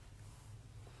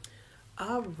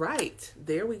All right,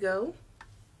 there we go.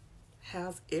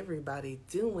 How's everybody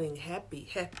doing? Happy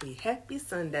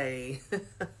Sunday.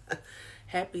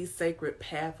 Happy Sacred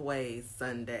Pathways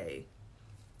Sunday.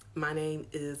 My name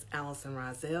is Allison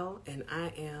Rozelle, and I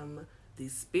am the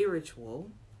spiritual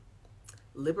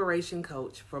liberation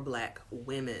coach for Black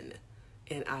women.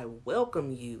 And I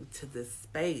welcome you to this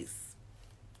space.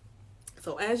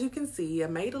 So as you can see, I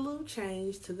made a little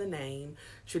change to the name.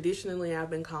 Traditionally, I've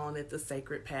been calling it the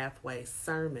Sacred Pathway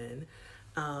Sermon.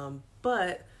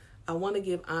 But I want to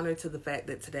give honor to the fact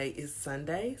that today is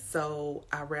Sunday. So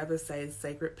I rather say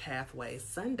Sacred Pathway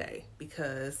Sunday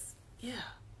because,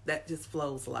 that just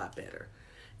flows a lot better.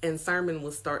 And sermon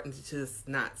was starting to just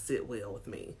not sit well with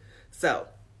me. So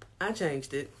I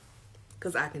changed it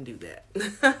because I can do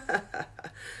that.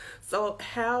 So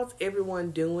how's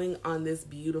everyone doing on this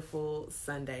beautiful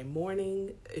Sunday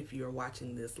morning? If you're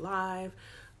watching this live,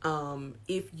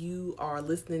 if you are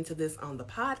listening to this on the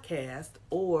podcast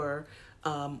or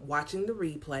watching the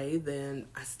replay, then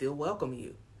I still welcome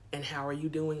you. And how are you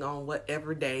doing on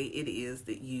whatever day it is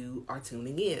that you are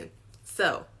tuning in?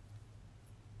 So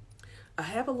I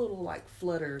have a little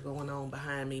flutter going on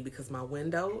behind me because my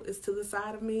window is to the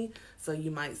side of me. So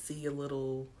you might see a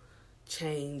little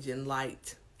change in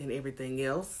light and everything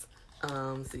else.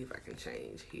 See if I can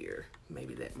change here.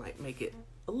 Maybe that might make it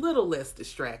a little less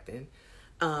distracting.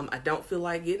 I don't feel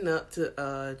like getting up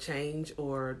to change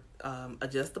or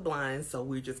adjust the blinds, so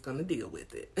we're just going to deal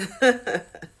with it.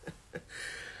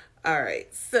 All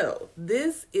right, so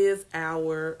this is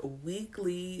our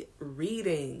weekly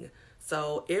reading.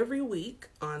 So every week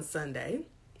on Sunday,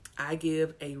 I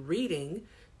give a reading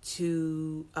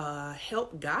to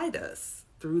help guide us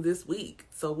through this week.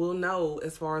 So we'll know,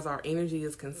 as far as our energy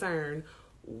is concerned,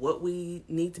 what we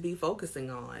need to be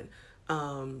focusing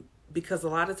on. Because a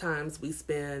lot of times we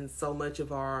spend so much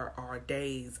of our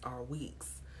days, our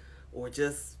weeks, or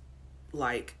just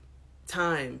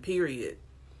time, period,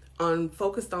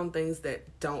 focused on things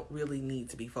that don't really need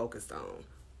to be focused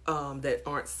on, that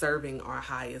aren't serving our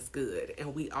highest good.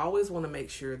 And we always want to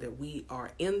make sure that we are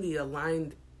in the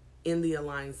aligned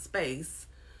space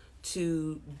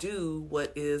to do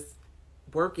what is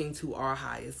working to our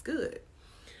highest good.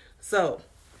 So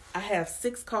I have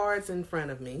 6 cards in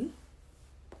front of me.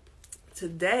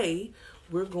 Today,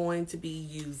 we're going to be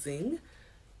using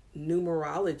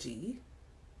numerology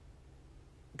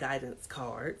guidance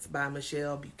cards by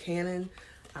Michelle Buchanan.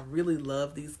 I really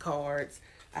love these cards.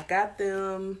 I got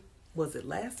them, was it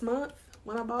last month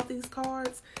when I bought these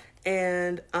cards?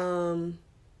 And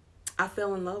I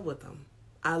fell in love with them.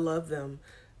 I love them.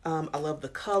 I love the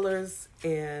colors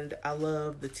and I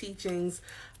love the teachings.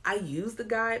 I use the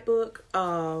guidebook,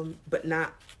 but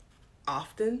not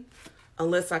often,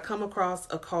 unless I come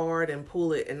across a card and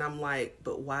pull it and I'm like,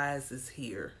 but why is this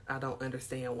here? I don't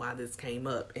understand why this came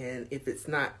up. And if it's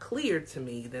not clear to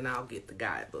me, then I'll get the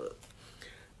guidebook.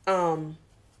 And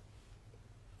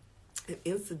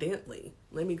incidentally,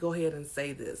 let me go ahead and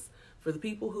say this. For the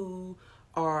people who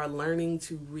are learning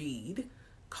to read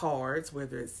cards,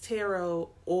 whether it's tarot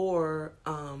or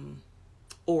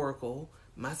oracle,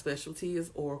 my specialty is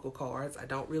oracle cards. I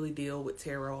don't really deal with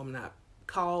tarot. I'm not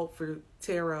called for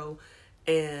tarot,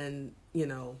 and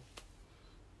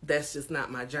that's just not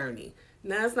my journey.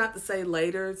 Now, that's not to say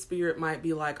later spirit might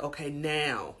be like, okay,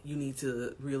 now you need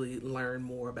to really learn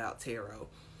more about tarot,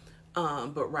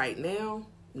 but right now,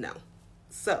 no.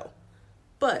 So,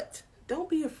 but don't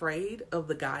be afraid of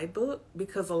the guidebook,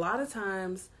 because a lot of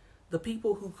times the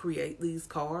people who create these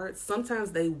cards,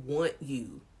 sometimes they want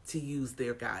you to use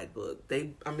their guidebook.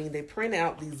 They print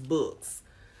out these books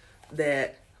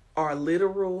that are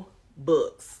literal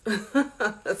books,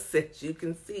 as you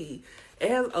can see.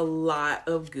 It has a lot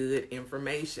of good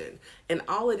information. And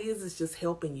all it is just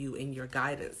helping you in your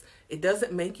guidance. It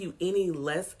doesn't make you any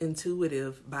less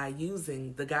intuitive by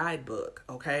using the guidebook,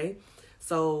 okay?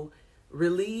 So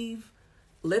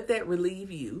let that relieve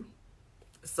you,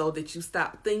 so that you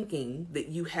stop thinking that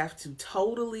you have to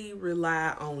totally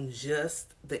rely on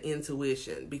just the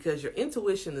intuition, because your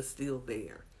intuition is still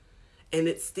there and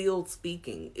it's still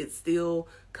speaking. It's still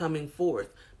coming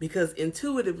forth because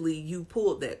intuitively you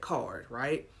pulled that card,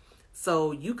 right?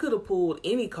 So you could have pulled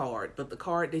any card, but the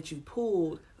card that you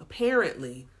pulled,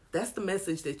 apparently that's the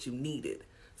message that you needed.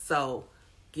 So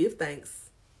give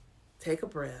thanks, take a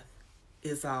breath.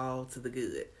 It's all to the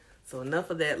good. So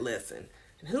enough of that lesson.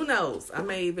 And who knows, I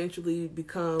may eventually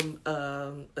become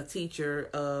a teacher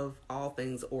of all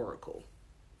things oracle,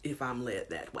 if I'm led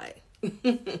that way.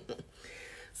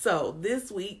 So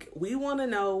this week, we want to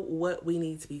know what we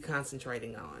need to be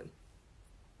concentrating on.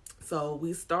 So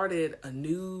we started a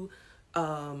new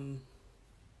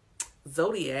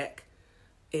zodiac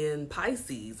in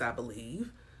Pisces, I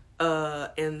believe.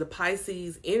 And the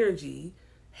Pisces energy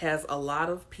has a lot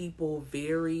of people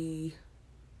very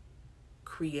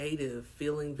creative,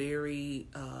 feeling very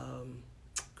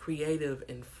creative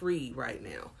and free right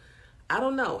now. I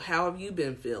don't know. How have you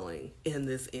been feeling in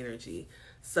this energy?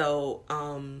 So,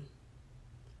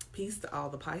 peace to all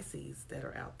the Pisces that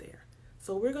are out there.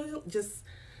 So we're going to just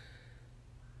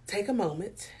take a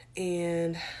moment,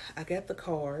 and I got the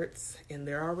cards and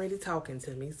they're already talking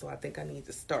to me, so I think I need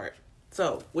to start.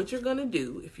 So what you're going to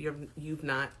do, if you've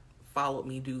not followed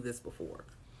me do this before,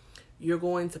 you're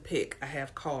going to pick, I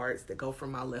have cards that go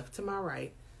from my left to my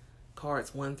right,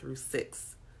 cards 1 through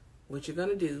 6. What you're going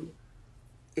to do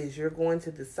is you're going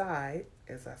to decide,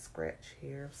 as I scratch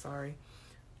here, sorry,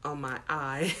 on my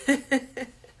eye.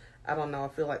 I don't know, I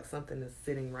feel like something is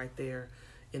sitting right there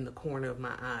in the corner of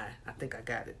my eye. I think I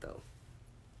got it though.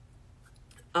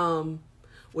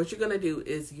 What you're going to do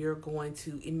is you're going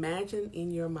to imagine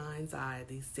in your mind's eye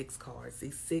these 6 cards,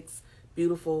 these 6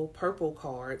 beautiful purple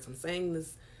cards. I'm saying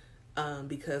this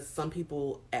because some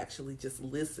people actually just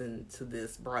listen to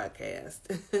this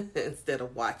broadcast instead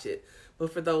of watch it.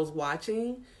 But for those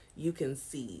watching, you can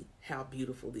see how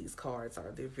beautiful these cards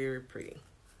are. They're very pretty.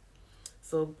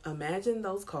 So imagine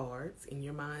those cards in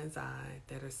your mind's eye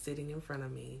that are sitting in front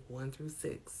of me, 1 through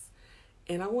 6.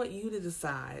 And I want you to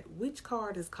decide which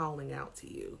card is calling out to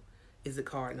you. Is it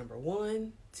card number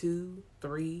 1, 2,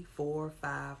 3, 4,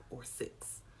 5, or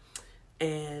 6?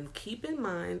 And keep in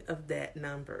mind of that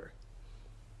number.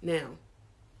 Now,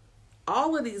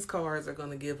 all of these cards are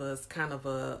going to give us kind of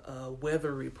a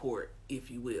weather report,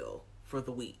 if you will, for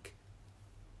the week.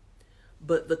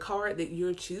 But the card that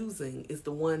you're choosing is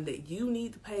the one that you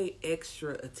need to pay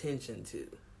extra attention to,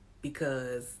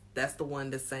 because that's the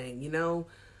one that's saying,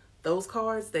 those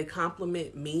cards, they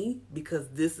complement me because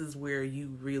this is where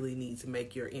you really need to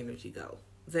make your energy go.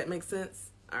 Does that make sense?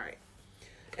 All right.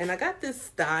 And I got this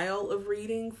style of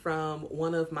reading from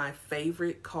one of my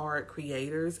favorite card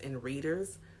creators and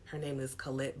readers. Her name is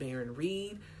Colette Baron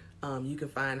Reed. You can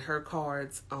find her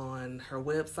cards on her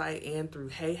website and through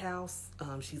Hay House.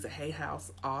 She's a Hay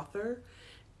House author.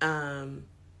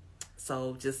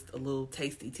 So just a little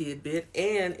tasty tidbit.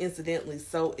 And incidentally,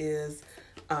 so is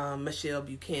Michelle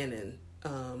Buchanan.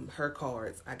 Her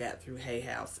cards I got through Hay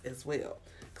House as well.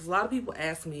 Because a lot of people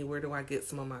ask me, where do I get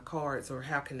some of my cards, or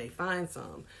how can they find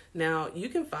some? Now, you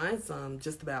can find some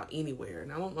just about anywhere.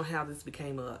 And I don't know how this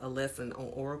became a lesson on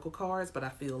Oracle cards, but I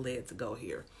feel led to go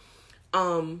here.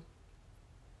 So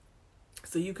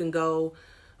you can go,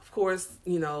 of course,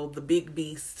 the big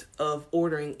beast of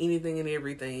ordering anything and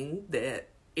everything that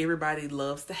everybody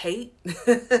loves to hate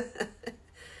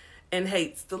and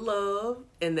hates to love,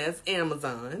 and that's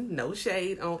Amazon. No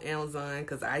shade on Amazon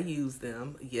because I use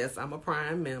them. Yes, I'm a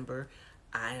Prime member.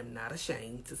 I am not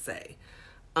ashamed to say.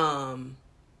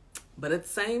 But at the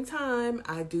same time,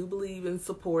 I do believe in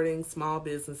supporting small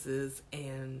businesses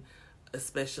and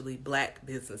especially Black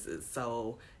businesses.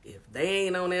 So if they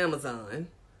ain't on Amazon,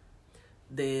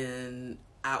 then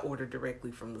I order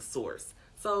directly from the source.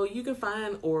 So you can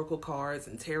find Oracle cards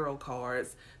and tarot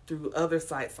cards through other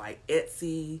sites like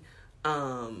Etsy.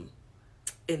 And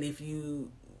if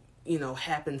you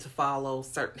happen to follow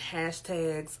certain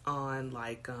hashtags on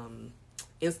like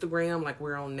Instagram, like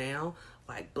we're on now,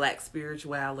 like Black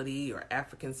spirituality or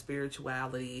African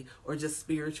spirituality or just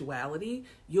spirituality,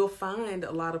 you'll find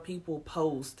a lot of people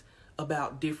post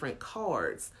about different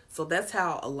cards. So that's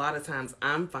how a lot of times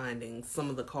I'm finding some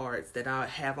of the cards that I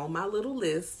have on my little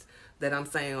list that I'm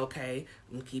saying, okay,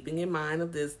 I'm keeping in mind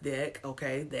of this deck,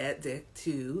 okay, that deck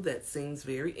too, that seems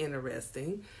very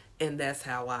interesting. And that's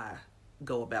how I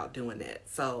go about doing that.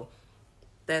 So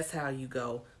that's how you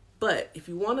go. But if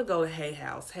you want to go to Hay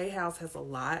House has a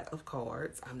lot of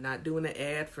cards. I'm not doing an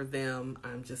ad for them.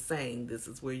 I'm just saying this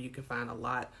is where you can find a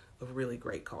lot of really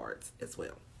great cards as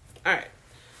well. All right.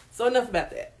 So enough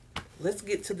about that. Let's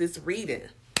get to this reading.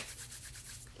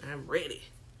 I'm ready.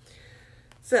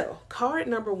 So card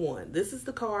number 1. This is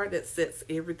the card that sets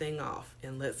everything off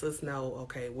and lets us know,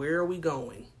 okay, where are we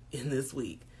going in this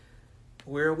week?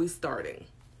 Where are we starting?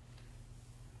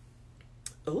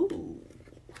 Ooh.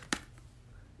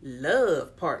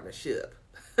 Love partnership.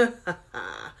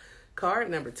 Card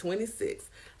number 26.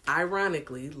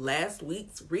 Ironically, last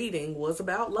week's reading was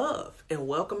about love and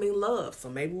welcoming love. So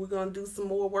maybe we're going to do some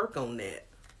more work on that.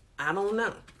 I don't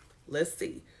know. Let's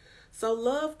see. So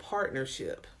love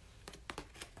partnership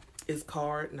is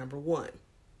card number 1.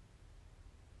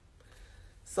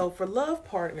 So for love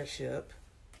partnership,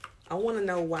 I want to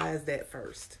know why is that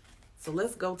first. So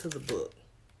let's go to the book.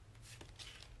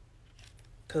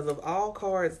 Because of all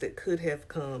cards that could have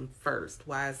come first,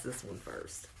 why is this one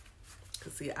first?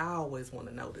 Because, see, I always want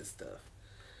to know this stuff.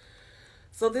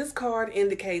 So this card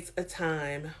indicates a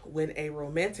time when a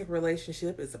romantic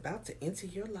relationship is about to enter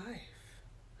your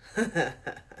life.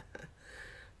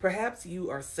 Perhaps you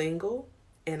are single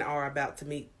and are about to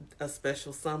meet a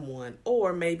special someone,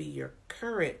 or maybe your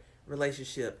current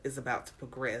relationship is about to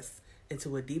progress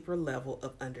into a deeper level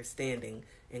of understanding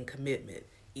and commitment.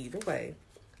 Either way,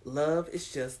 love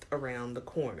is just around the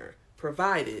corner,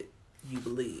 provided you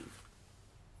believe.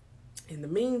 In the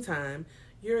meantime,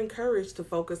 you're encouraged to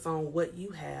focus on what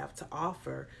you have to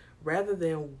offer rather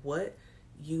than what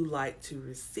you like to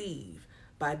receive.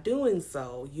 By doing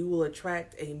so, you will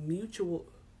attract a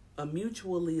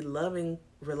mutually loving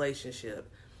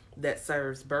relationship that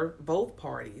serves both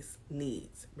parties'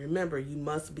 needs. Remember, you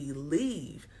must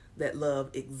believe that love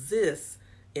exists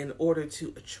in order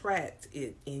to attract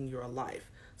it in your life.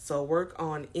 So work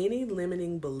on any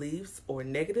limiting beliefs or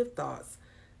negative thoughts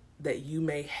that you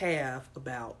may have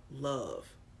about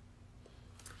love.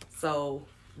 So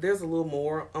there's a little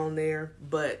more on there,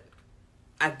 but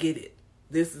I get it.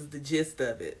 This is the gist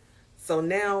of it. So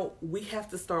now we have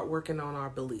to start working on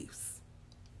our beliefs.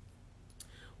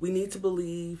 We need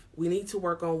to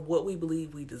work on what we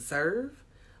believe we deserve,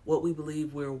 what we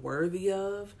believe we're worthy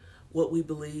of, what we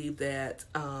believe that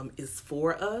is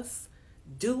for us.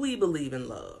 Do we believe in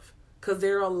love? Because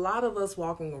there are a lot of us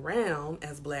walking around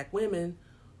as Black women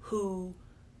who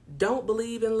don't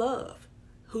believe in love,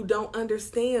 who don't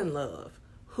understand love,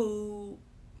 who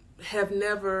have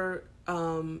never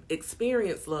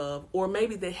experienced love, or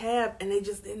maybe they have and they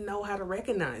just didn't know how to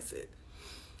recognize it.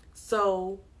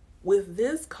 So with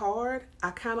this card,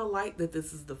 I kind of like that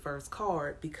this is the first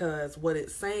card, because what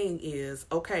it's saying is,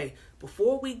 okay,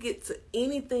 before we get to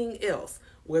anything else,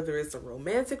 whether it's a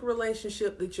romantic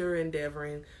relationship that you're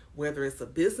endeavoring, whether it's a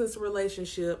business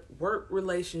relationship, work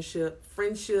relationship,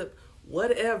 friendship,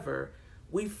 whatever,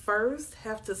 we first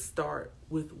have to start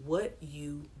with what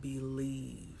you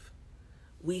believe.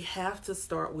 We have to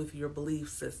start with your belief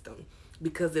system,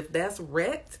 because if that's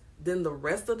wrecked, then the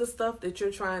rest of the stuff that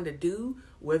you're trying to do,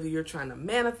 whether you're trying to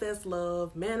manifest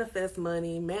love, manifest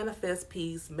money, manifest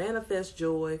peace, manifest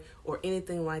joy, or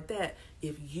anything like that,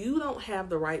 if you don't have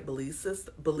the right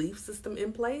belief system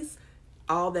in place,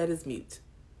 all that is mute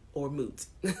or moot.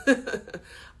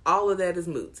 All of that is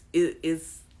moot.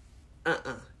 It's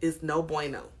no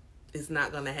bueno. It's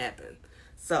not going to happen.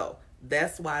 So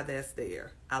that's why that's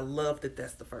there. I love that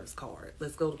that's the first card.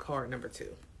 Let's go to card number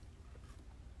 2.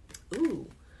 Ooh.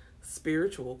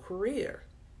 Spiritual career.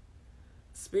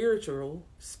 Spiritual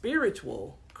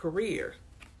career.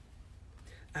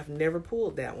 I've never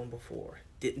pulled that one before.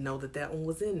 Didn't know that one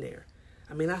was in there.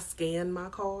 I mean, I scanned my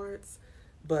cards,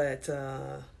 but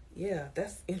yeah,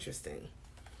 that's interesting.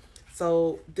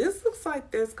 So this looks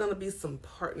like there's going to be some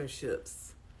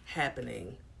partnerships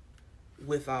happening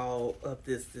with all of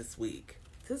this week.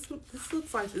 This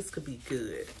looks like this could be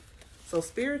good. So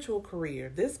spiritual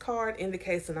career. This card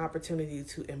indicates an opportunity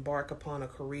to embark upon a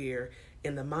career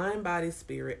in the mind, body,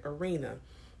 spirit arena.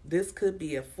 This could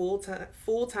be a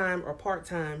full-time or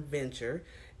part-time venture.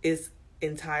 It's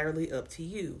entirely up to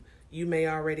you. You may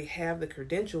already have the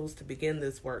credentials to begin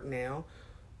this work now,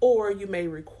 or you may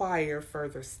require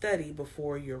further study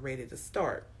before you're ready to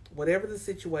start. Whatever the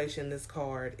situation, this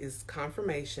card is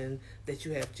confirmation that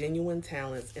you have genuine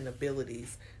talents and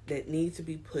abilities that need to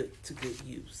be put to good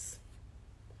use.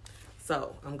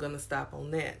 So I'm going to stop on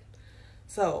that.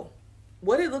 So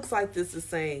what it looks like this is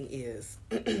saying is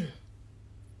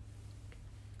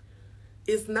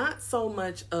it's not so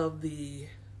much of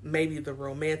maybe the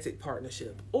romantic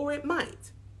partnership, or it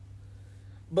might.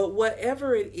 But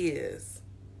whatever it is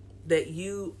that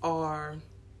you are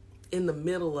in the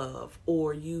middle of,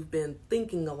 or you've been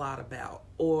thinking a lot about,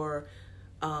 or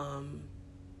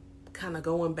kind of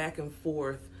going back and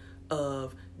forth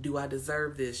of, do I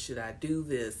deserve this? Should I do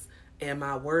this? Am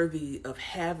I worthy of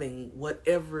having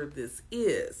whatever this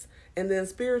is? And then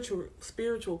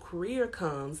spiritual career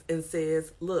comes and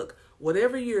says, look,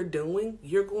 whatever you're doing,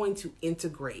 you're going to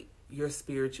integrate your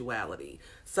spirituality.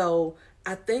 So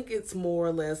I think it's more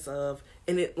or less of,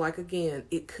 and it, like, again,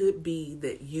 it could be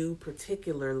that you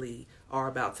particularly are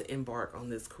about to embark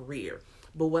on this career.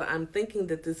 But what I'm thinking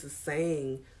that this is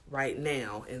saying right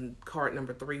now, and card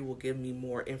number 3 will give me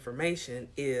more information,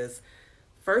 is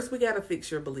first we got to fix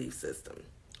your belief system.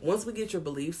 Once we get your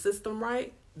belief system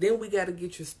right, then we got to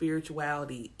get your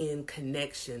spirituality in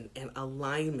connection and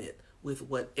alignment with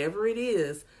whatever it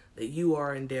is that you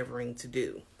are endeavoring to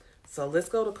do. So let's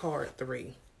go to card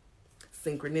 3.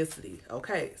 synchronicity.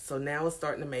 Okay, so now it's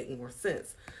starting to make more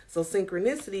sense. So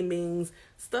synchronicity means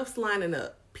stuff's lining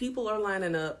up. People are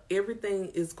lining up. Everything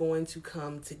is going to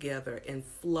come together and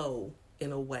flow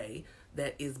in a way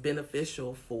that is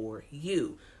beneficial for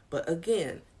you. But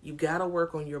again, you got to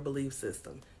work on your belief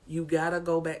system. You got to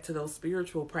go back to those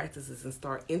spiritual practices and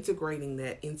start integrating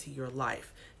that into your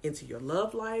life, into your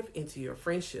love life, into your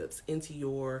friendships, into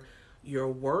your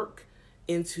work,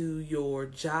 into your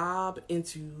job,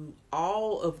 into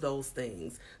all of those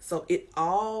things. So it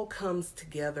all comes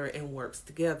together and works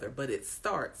together, but it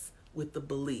starts with the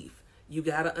belief. You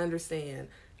got to understand,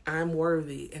 I'm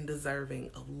worthy and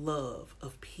deserving of love,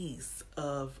 of peace,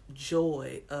 of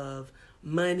joy, of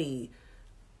money.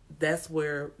 That's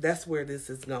where this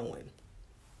is going.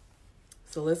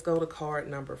 So let's go to card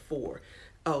number 4.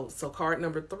 Oh, so card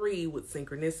number 3 with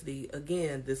synchronicity,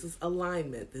 again, this is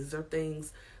alignment. These are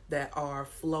things that are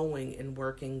flowing and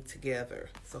working together.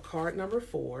 So card number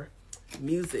 4,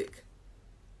 music.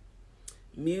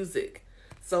 Music.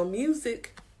 So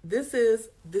music, this is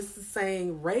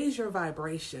saying raise your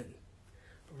vibration.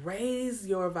 Raise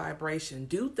your vibration.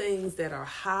 Do things that are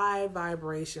high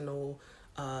vibrational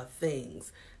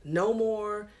things. No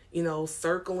more,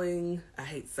 circling, I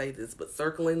hate to say this, but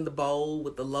circling the bowl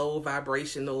with the low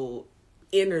vibrational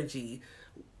energy,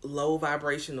 low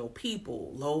vibrational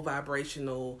people, low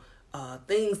vibrational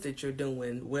things that you're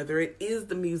doing, whether it is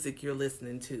the music you're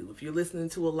listening to. If you're listening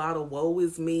to a lot of woe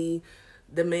is me,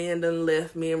 the man done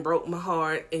left me and broke my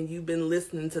heart, and you've been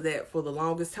listening to that for the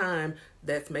longest time,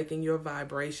 that's making your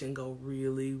vibration go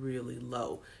really, really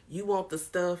low. You want the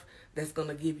stuff that's going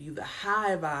to give you the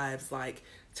high vibes, like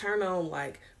turn on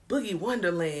like Boogie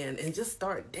Wonderland and just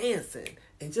start dancing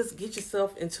and just get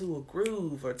yourself into a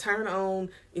groove, or turn on,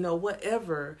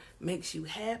 whatever makes you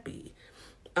happy.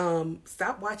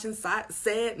 Stop watching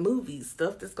sad movies,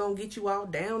 stuff that's going to get you all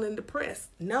down and depressed.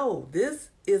 No, this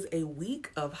is a week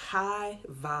of high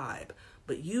vibe,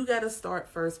 but you got to start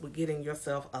first with getting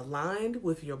yourself aligned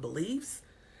with your beliefs,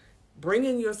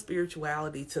 bringing your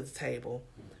spirituality to the table,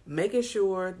 making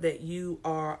sure that you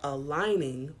are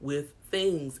aligning with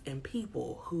things and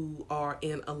people who are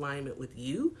in alignment with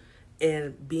you,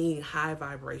 and being high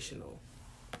vibrational.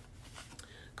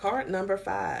 Card number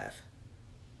 5.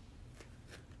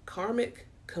 Karmic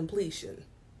completion.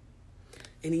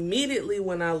 And immediately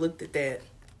when I looked at that,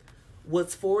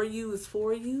 what's for you is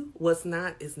for you, what's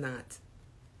not is not.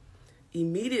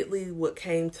 Immediately what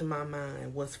came to my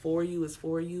mind, what's for you is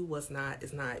for you, what's not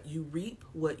is not. You reap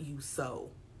what you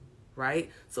sow, right?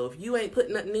 So if you ain't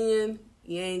putting nothing in,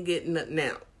 you ain't getting nothing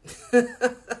out.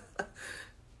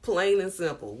 Plain and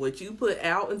simple. What you put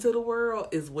out into the world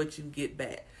is what you get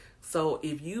back. So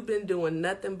if you've been doing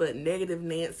nothing but negative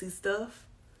Nancy stuff,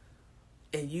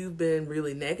 and you've been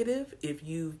really negative, if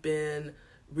you've been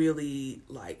really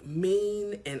like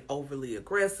mean and overly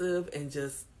aggressive and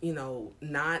just,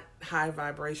 not high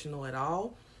vibrational at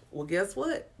all, well, guess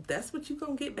what? That's what you're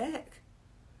going to get back.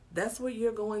 That's what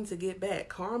you're going to get back.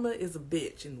 Karma is a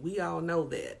bitch, and we all know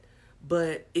that.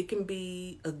 But it can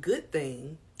be a good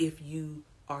thing if you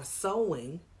are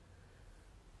sowing,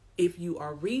 if you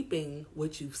are reaping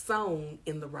what you've sown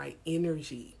in the right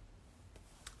energy.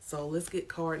 So let's get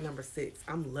card number 6.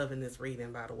 I'm loving this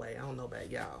reading, by the way. I don't know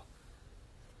about y'all.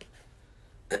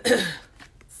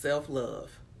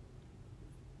 Self-love.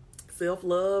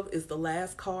 Self-love is the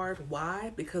last card.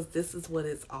 Why? Because this is what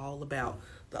it's all about.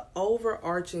 The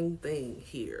overarching thing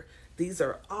here. These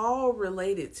are all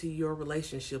related to your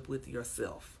relationship with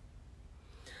yourself.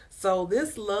 So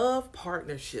this love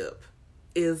partnership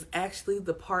is actually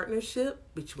the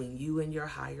partnership between you and your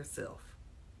higher self.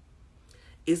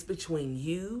 It's between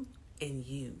you and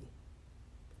you.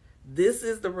 This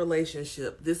is the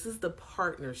relationship. This is the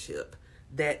partnership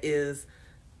that is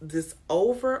this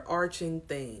overarching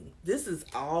thing. This is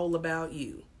all about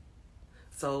you.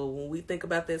 So when we think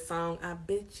about that song, I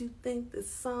bet you think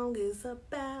this song is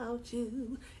about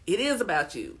you. It is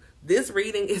about you. This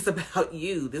reading is about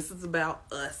you. This is about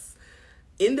us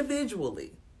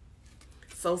individually.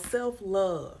 So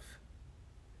self-love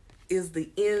is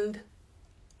the end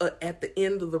at the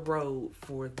end of the road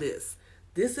for this.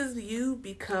 This is you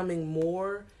becoming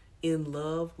more in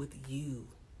love with you.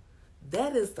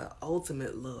 That is the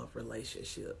ultimate love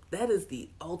relationship. That is the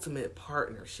ultimate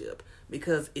partnership.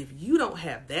 Because if you don't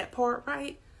have that part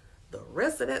right, the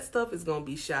rest of that stuff is going to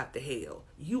be shot to hell.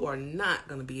 You are not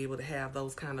going to be able to have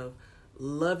those kind of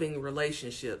loving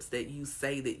relationships that you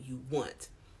say that you want.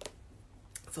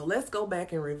 So let's go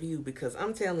back and review, because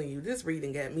I'm telling you, this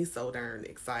reading got me so darn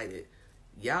excited.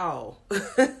 Y'all,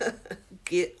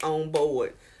 get on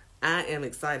board. I am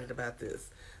excited about this.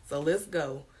 So let's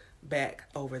go. back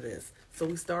over this. So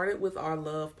we started with our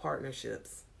love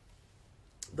partnerships.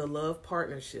 The love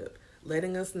partnership,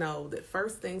 letting us know that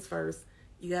first things first,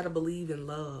 you got to believe in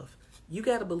love. You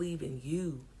got to believe in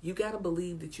you. You got to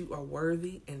believe that you are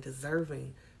worthy and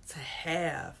deserving to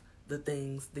have the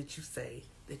things that you say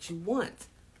that you want.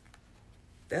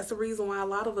 That's the reason why a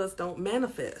lot of us don't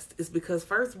manifest. It's because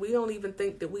first, we don't even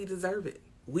think that we deserve it.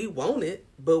 We want it,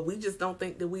 but we just don't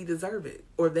think that we deserve it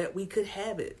or that we could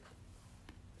have it.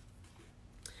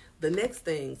 The next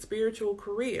thing, spiritual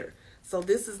career. So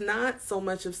this is not so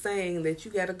much of saying that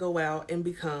you got to go out and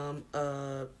become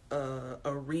a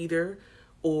reader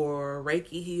or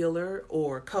Reiki healer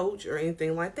or coach or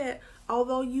anything like that.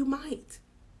 Although you might.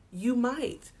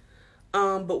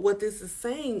 But what this is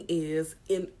saying is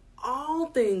in all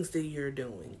things that you're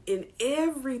doing, in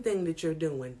everything that you're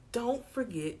doing, don't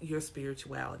forget your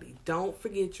spirituality. Don't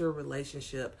forget your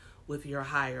relationship with your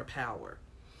higher power.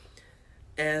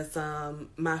 As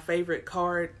my favorite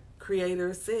card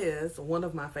creator says, one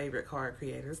of my favorite card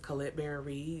creators, Colette Baron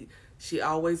Reed, she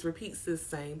always repeats this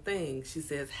same thing. She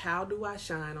says, how do I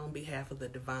shine on behalf of the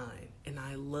divine? And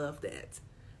I love that.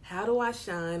 How do I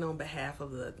shine on behalf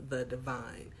of the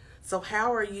divine? So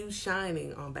how are you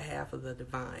shining on behalf of the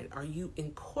divine? Are you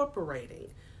incorporating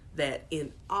that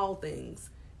in all things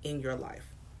in your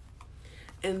life?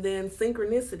 And then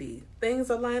synchronicity. Things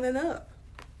are lining up.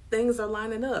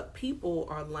 People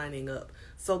are lining up.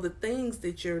 So the things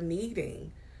that you're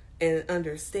needing and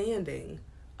understanding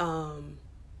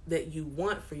that you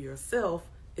want for yourself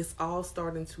is all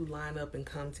starting to line up and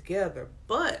come together.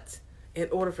 But in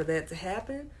order for that to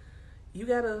happen, you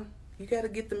gotta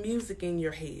get the music in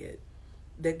your head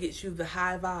that gets you the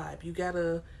high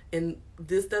vibe. And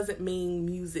this doesn't mean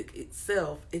music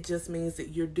itself. It just means that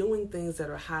you're doing things that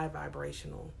are high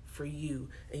vibrational for you,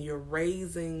 and you're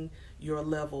raising your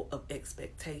level of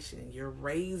expectation. You're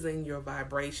raising your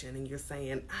vibration, and you're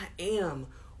saying, I am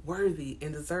worthy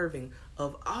and deserving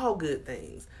of all good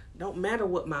things. Don't matter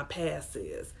what my past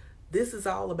says. This is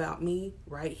all about me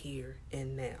right here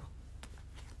and now.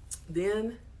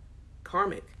 Then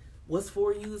karmic. What's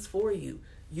for you is for you.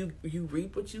 You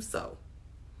reap what you sow.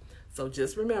 So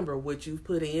just remember, what you've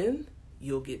put in,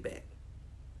 you'll get back.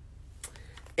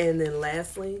 And then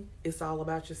lastly, it's all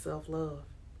about your self-love.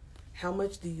 How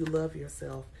much do you love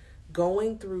yourself?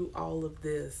 Going through all of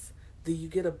this, do you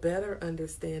get a better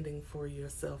understanding for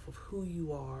yourself of who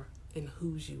you are and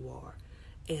whose you are?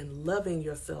 And loving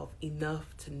yourself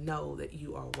enough to know that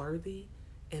you are worthy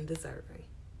and deserving.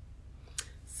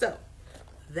 So,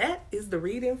 that is the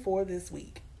reading for this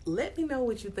week. Let me know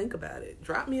what you think about it.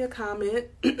 Drop me a comment.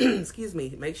 Excuse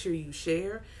me. Make sure you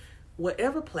share.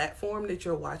 Whatever platform that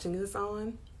you're watching this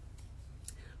on,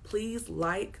 please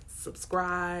like,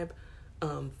 subscribe,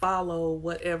 follow,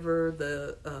 whatever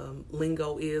the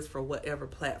lingo is for whatever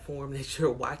platform that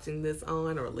you're watching this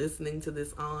on or listening to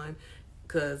this on.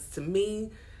 Because to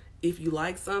me, if you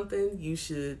like something, you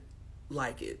should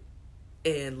like it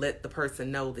and let the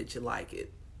person know that you like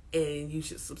it. And you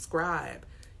should subscribe.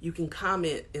 You can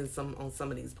comment on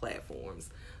some of these platforms.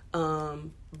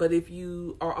 But if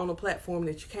you are on a platform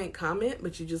that you can't comment,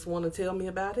 but you just want to tell me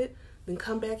about it, then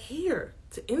come back here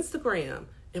to Instagram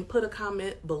and put a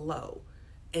comment below.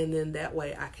 And then that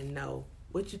way I can know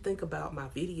what you think about my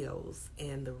videos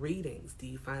and the readings. Do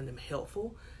you find them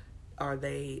helpful? Are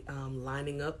they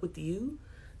lining up with you?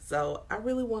 So I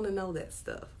really want to know that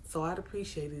stuff. So I'd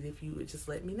appreciate it if you would just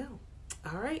let me know.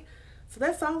 All right. So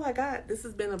that's all I got. This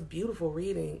has been a beautiful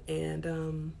reading.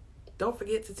 And don't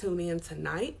forget to tune in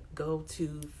tonight. Go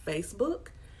to Facebook.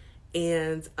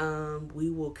 And we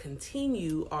will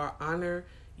continue our Honor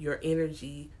Your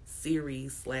Energy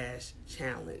series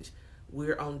 /challenge.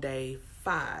 We're on day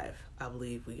 5, I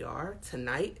believe we are.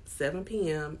 Tonight, 7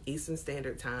 p.m. Eastern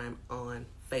Standard Time on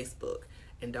Facebook.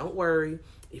 And don't worry,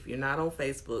 if you're not on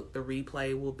Facebook, the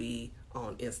replay will be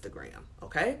on Instagram.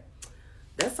 Okay?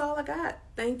 That's all I got.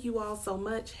 Thank you all so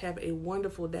much. Have a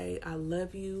wonderful day. I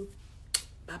love you.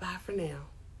 Bye-bye for now.